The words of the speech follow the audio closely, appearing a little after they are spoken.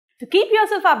To keep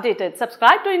yourself updated,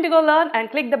 subscribe to Indigolearn and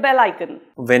click the bell icon.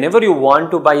 Whenever you want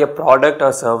to buy a product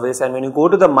or service and when you go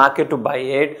to the market to buy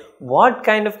it, what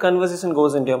kind of conversation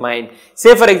goes into your mind?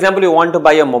 Say for example, you want to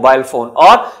buy a mobile phone,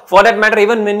 or for that matter,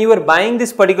 even when you were buying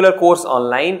this particular course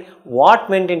online, what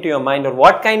went into your mind or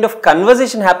what kind of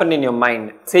conversation happened in your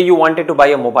mind? Say you wanted to buy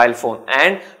a mobile phone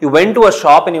and you went to a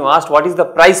shop and you asked what is the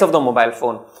price of the mobile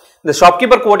phone. The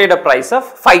shopkeeper quoted a price of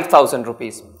 5,000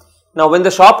 rupees. Now, when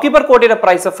the shopkeeper quoted a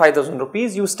price of 5,000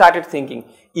 rupees, you started thinking,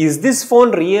 is this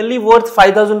phone really worth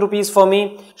 5,000 rupees for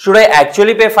me? Should I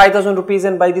actually pay 5,000 rupees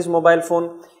and buy this mobile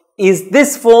phone? Is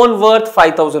this phone worth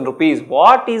 5,000 rupees?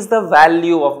 What is the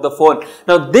value of the phone?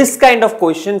 Now, this kind of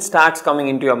question starts coming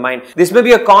into your mind. This may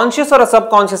be a conscious or a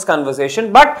subconscious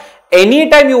conversation, but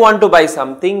anytime you want to buy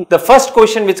something, the first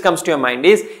question which comes to your mind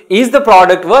is the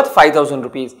product worth 5,000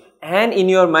 rupees? And in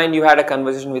your mind you had a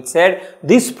conversation which said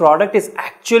this product is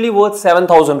actually worth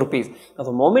 7,000 rupees. Now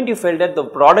the moment you felt that the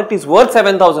product is worth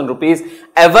 7,000 rupees,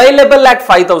 available at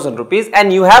 5,000 rupees,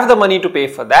 and you have the money to pay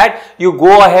for that, you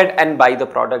go ahead and buy the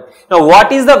product. Now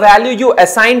what is the value you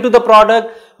assign to the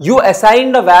product? You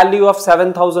assigned a value of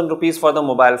 7,000 rupees for the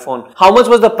mobile phone. How much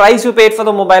was the price you paid for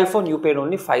the mobile phone? You paid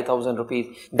only 5,000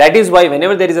 rupees. That is why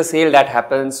whenever there is a sale that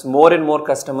happens, more and more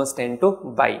customers tend to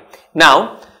buy.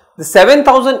 Now, the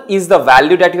 7,000 is the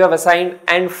value that you have assigned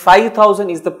and 5,000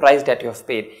 is the price that you have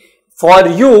paid. For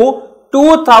you,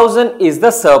 2,000 is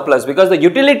the surplus because the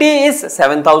utility is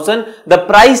 7,000, the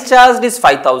price charged is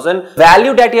 5,000,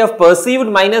 value that you have perceived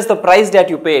minus the price that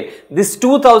you paid. This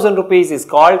 2,000 rupees is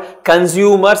called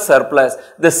consumer surplus,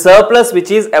 the surplus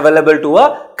which is available to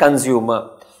a consumer.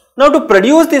 Now, to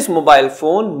produce this mobile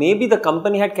phone, maybe the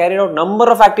company had carried out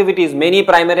number of activities, many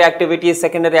primary activities,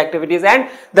 secondary activities, and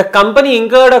the company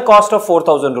incurred a cost of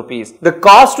 4,000 rupees. The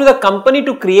cost to the company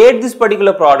to create this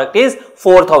particular product is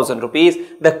 4,000 rupees.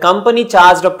 The company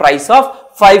charged a price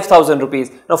of 5,000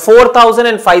 rupees. Now, 4,000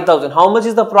 and 5,000, how much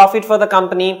is the profit for the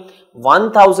company?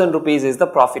 1,000 rupees is the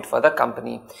profit for the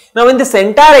company. Now, in this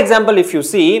entire example, if you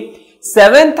see,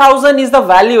 7,000 is the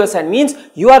value assigned, means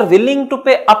you are willing to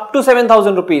pay up to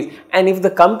 7,000 rupees, and if the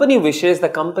company wishes, the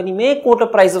company may quote a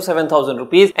price of 7,000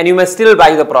 rupees and you may still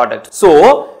buy the product.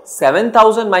 So,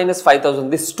 7,000 minus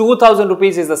 5,000, this 2,000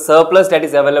 rupees is the surplus that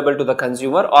is available to the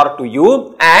consumer or to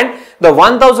you, and the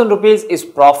 1,000 rupees is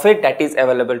profit that is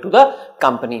available to the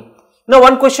company. Now,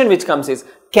 one question which comes is,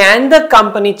 can the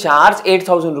company charge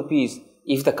 8,000 rupees?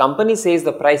 If the company says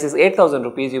the price is 8,000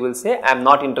 rupees, you will say, I am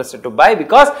not interested to buy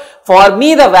because for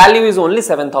me the value is only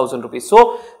 7,000 rupees.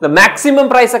 So, the maximum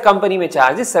price a company may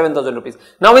charge is 7,000 rupees.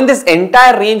 Now, in this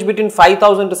entire range between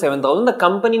 5,000 to 7,000, the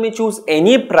company may choose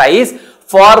any price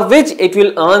for which it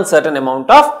will earn certain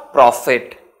amount of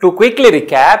profit. To quickly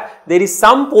recap, there is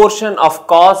some portion of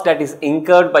cost that is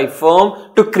incurred by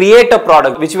firm to create a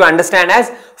product, which we understand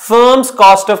as firm's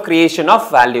cost of creation of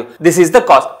value. This is the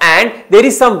cost, and there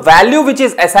is some value which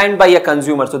is assigned by a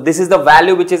consumer. So, this is the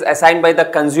value which is assigned by the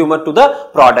consumer to the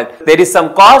product. There is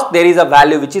some cost, there is a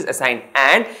value which is assigned,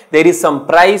 and there is some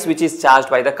price which is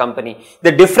charged by the company.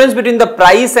 The difference between the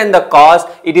price and the cost,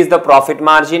 it is the profit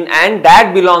margin, and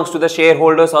that belongs to the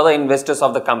shareholders or the investors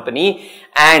of the company.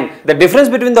 And the difference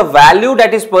between the value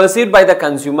that is perceived by the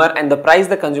consumer and the price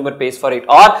the consumer pays for it,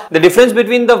 or the difference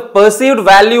between the perceived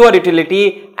value or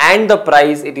utility and the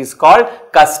price, it is called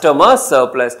customer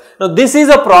surplus. Now, this is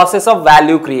a process of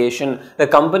value creation. The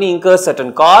company incurs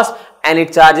certain cost and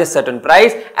it charges certain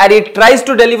price, and it tries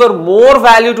to deliver more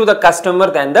value to the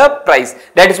customer than the price.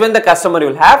 That is when the customer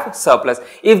will have surplus.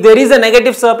 If there is a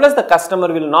negative surplus, the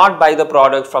customer will not buy the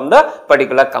product from the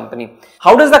particular company.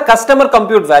 How does the customer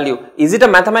compute value? Is it a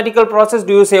mathematical process?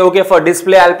 Do you say, okay, for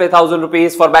display I'll pay 1,000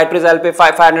 rupees, for batteries I'll pay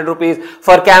 500 rupees,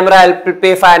 for camera I'll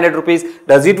pay 500 rupees.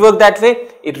 Does it work that way?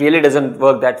 It really doesn't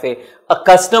work that way. A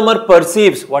customer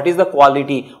perceives what is the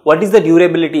quality, what is the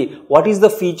durability, what is the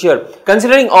feature.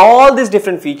 Considering all these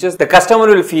different features, the customer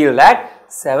will feel that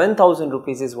 7,000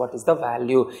 rupees is what is the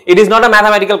value. It is not a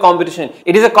mathematical competition.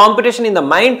 It is a competition in the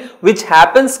mind which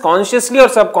happens consciously or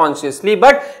subconsciously,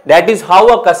 but that is how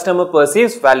a customer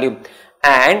perceives value.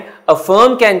 And a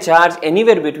firm can charge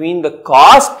anywhere between the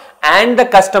cost and the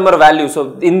customer value.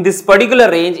 So, in this particular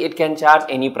range, it can charge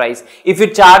any price. If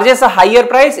it charges a higher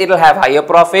price, it will have higher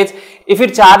profits. If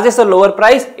it charges a lower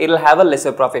price, it will have a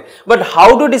lesser profit. But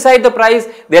how to decide the price?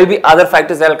 There will be other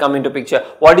factors that will come into picture.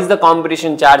 What is the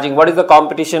competition charging? What is the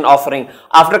competition offering?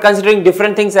 After considering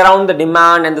different things around the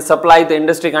demand and the supply, the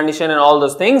industry condition and all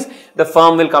those things, the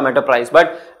firm will come at a price.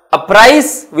 But a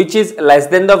price which is less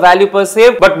than the value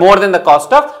perceived but more than the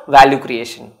cost of value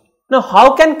creation. Now,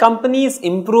 how can companies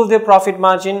improve their profit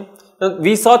margin?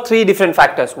 We saw three different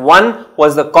factors. One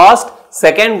was the cost,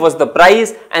 second was the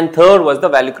price, and third was the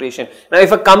value creation. Now,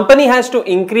 if a company has to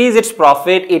increase its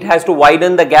profit, it has to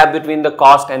widen the gap between the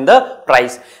cost and the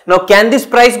price. Now, can this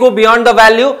price go beyond the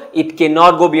value? It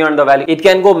cannot go beyond the value. It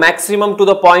can go maximum to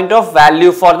the point of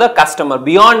value for the customer.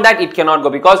 Beyond that, it cannot go,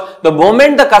 because the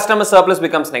moment the customer surplus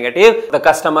becomes negative, the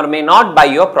customer may not buy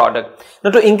your product.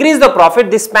 Now, to increase the profit,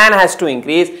 this span has to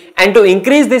increase, and to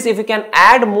increase this, if you can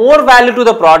add more value to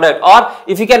the product, or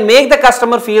if you can make the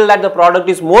customer feel that the product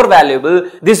is more valuable,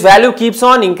 this value keeps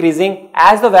on increasing.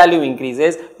 As the value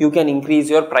increases, you can increase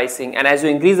your pricing, and as you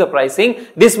increase the pricing,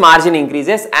 this margin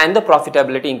increases and the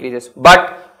profitability increases.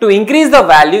 But to increase the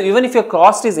value, even if your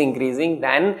cost is increasing,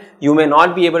 then you may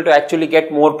not be able to actually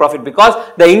get more profit, because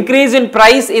the increase in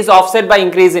price is offset by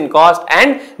increase in cost,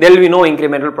 and there will be no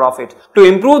incremental profit. To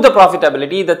improve the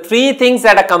profitability, the three things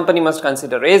that a company must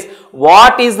consider is: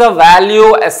 what is the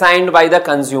value assigned by the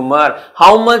consumer?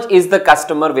 How much is the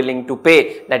customer willing to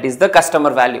pay? That is the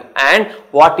customer value. And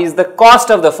what is the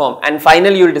cost of the firm? And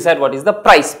finally, you will decide what is the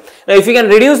price. Now, if you can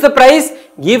reduce the price,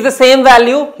 give the same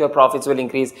value, your profits will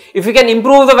increase. If you can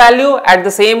improve the value at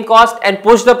the same cost and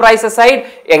push the price aside,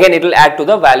 again it will add to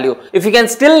the value. If you can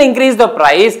still increase the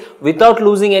price without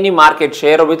losing any market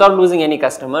share or without losing any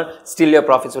customer, still your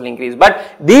profits will increase.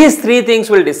 But these three things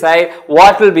will decide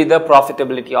what will be the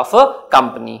profitability of a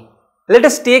company. Let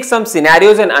us take some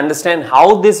scenarios and understand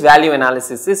how this value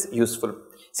analysis is useful.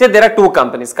 Say there are two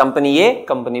companies, company A,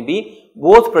 company B,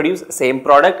 both produce same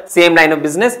product, same line of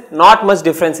business, not much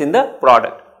difference in the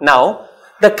product. Now,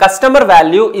 the customer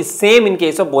value is same in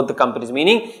case of both the companies,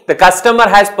 meaning the customer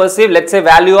has perceived, let's say,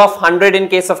 value of 100 in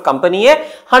case of company A,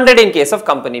 100 in case of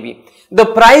company B. The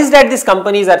price that these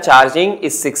companies are charging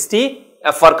is 60.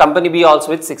 For company B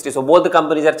also it's 60. So, both the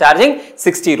companies are charging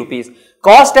 60 rupees.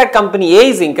 Cost that company A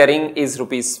is incurring is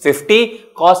rupees 50.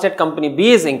 Cost that company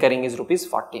B is incurring is rupees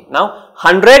 40. Now,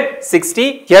 100,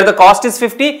 60. Here the cost is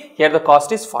 50. Here the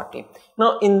cost is 40.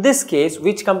 Now, in this case,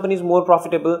 which company is more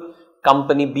profitable?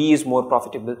 Company B is more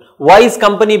profitable. Why is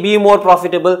company B more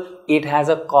profitable? It has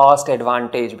a cost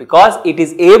advantage, because it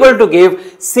is able to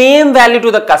give same value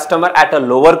to the customer at a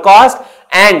lower cost,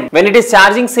 and when it is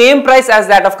charging same price as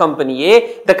that of company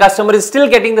A, the customer is still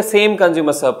getting the same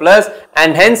consumer surplus,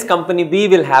 and hence company B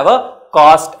will have a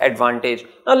cost advantage.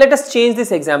 Now, let us change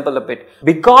this example a bit.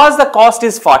 Because the cost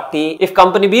is 40, if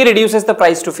company B reduces the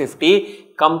price to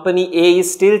 50, company A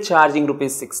is still charging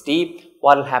rupees 60.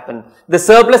 What will happen? The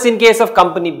surplus in case of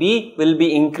company B will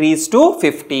be increased to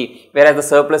 50, whereas the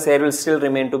surplus here will still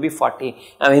remain to be 40.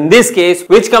 Now, in this case,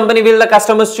 which company will the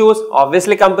customers choose?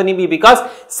 Obviously company B, because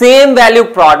same value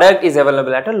product is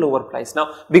available at a lower price.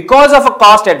 Now, because of a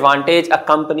cost advantage, a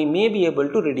company may be able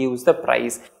to reduce the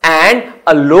price, and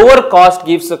a lower cost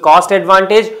gives a cost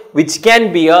advantage, which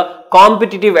can be a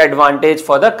competitive advantage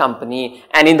for the company.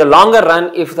 And in the longer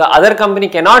run, if the other company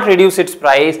cannot reduce its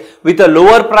price with a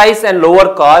lower price and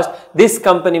lower cost, this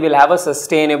company will have a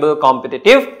sustainable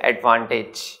competitive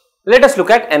advantage. Let us look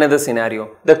at another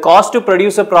scenario. The cost to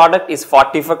produce a product is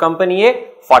 40 for company A,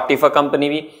 40 for company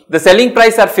B. The selling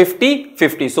price are 50,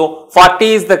 50. So, 40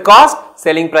 is the cost,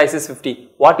 selling price is 50.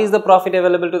 What is the profit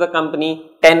available to the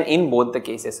company? 10 in both the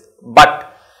cases.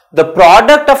 But the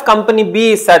product of company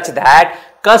B is such that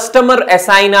customer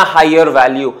assign a higher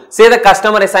value. Say the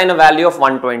customer assign a value of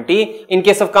 120. In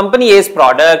case of company A's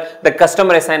product, the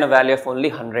customer assign a value of only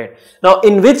 100. Now,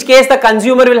 in which case the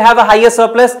consumer will have a higher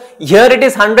surplus? Here it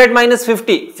is 100 minus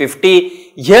 50,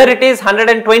 50. Here it is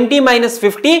 120 minus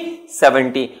 50,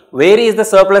 70. Where is the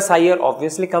surplus higher?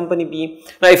 Obviously company B.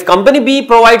 Now, if company B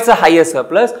provides a higher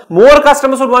surplus, more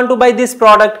customers would want to buy this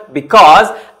product, because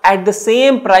at the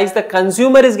same price the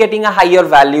consumer is getting a higher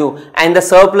value and the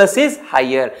surplus is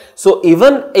higher. So,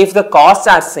 even if the costs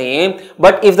are same,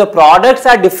 but if the products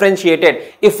are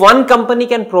differentiated, if one company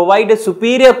can provide a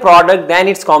superior product than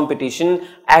its competition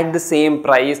at the same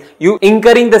price, you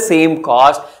incurring the same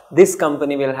cost, this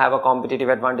company will have a competitive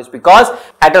advantage, because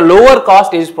at a lower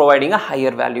cost it is providing a higher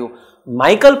value.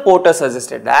 Michael Porter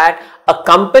suggested that a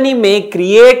company may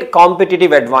create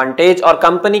competitive advantage, or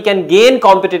company can gain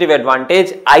competitive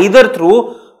advantage either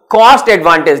through cost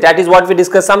advantage, that is what we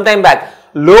discussed some time back,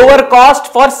 lower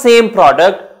cost for same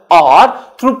product, or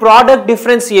through product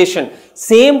differentiation.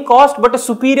 Same cost but a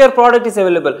superior product is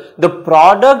available. The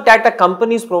product that a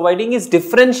company is providing is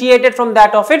differentiated from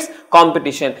that of its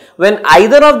competition. When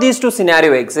either of these two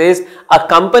scenarios exist, a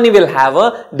company will have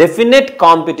a definite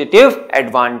competitive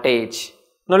advantage.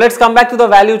 Now, let's come back to the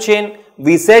value chain.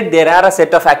 We said there are a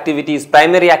set of activities,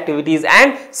 primary activities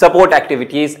and support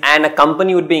activities, and a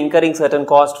company would be incurring certain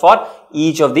cost for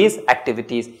each of these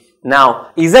activities.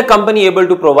 Now, is a company able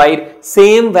to provide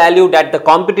same value that the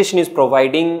competition is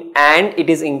providing and it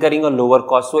is incurring a lower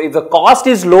cost? So, if the cost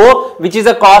is low, which is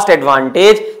a cost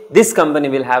advantage, this company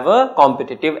will have a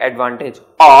competitive advantage.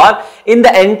 Or in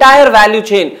the entire value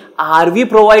chain, are we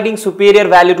providing superior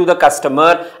value to the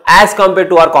customer as compared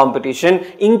to our competition,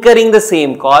 incurring the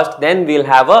same cost? Then we'll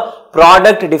have a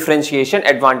product differentiation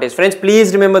advantage. Friends,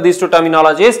 please remember these two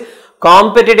terminologies.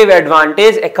 Competitive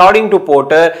advantage, according to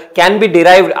Porter, can be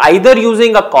derived either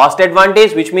using a cost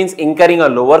advantage, which means incurring a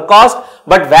lower cost,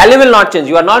 but value will not change.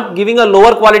 You are not giving a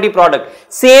lower quality product,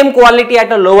 same quality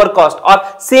at a lower cost, or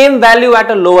same value at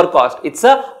a lower cost. It's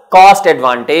a cost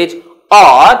advantage.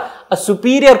 Or a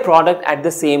superior product at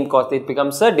the same cost. It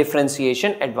becomes a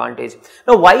differentiation advantage.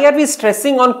 Now, why are we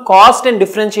stressing on cost and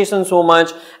differentiation so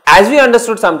much? As we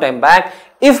understood some time back,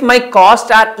 if my costs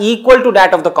are equal to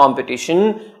that of the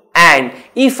competition, and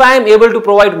if I am able to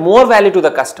provide more value to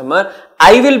the customer,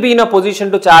 I will be in a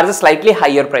position to charge a slightly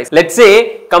higher price. Let's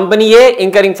say company A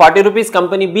incurring 40 rupees,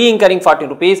 company B incurring 40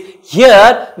 rupees.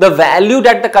 Here the value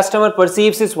that the customer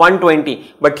perceives is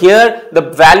 120, but here the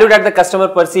value that the customer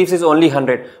perceives is only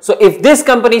 100. So if this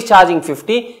company is charging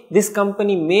 50, this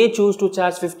company may choose to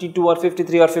charge 52 or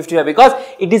 53 or 55 because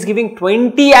it is giving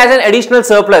 20 as an additional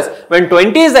surplus. When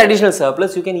 20 is the additional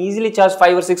surplus, you can easily charge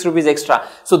 5 or 6 rupees extra.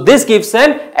 So this gives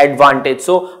an advantage.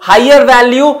 So higher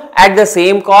value at the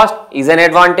same cost is an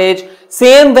advantage.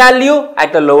 Same value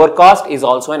at a lower cost is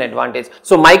also an advantage.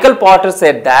 So Michael Porter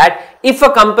said that if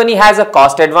a company has a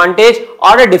cost advantage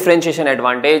or a differentiation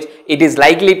advantage, it is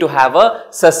likely to have a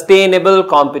sustainable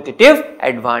competitive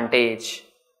advantage.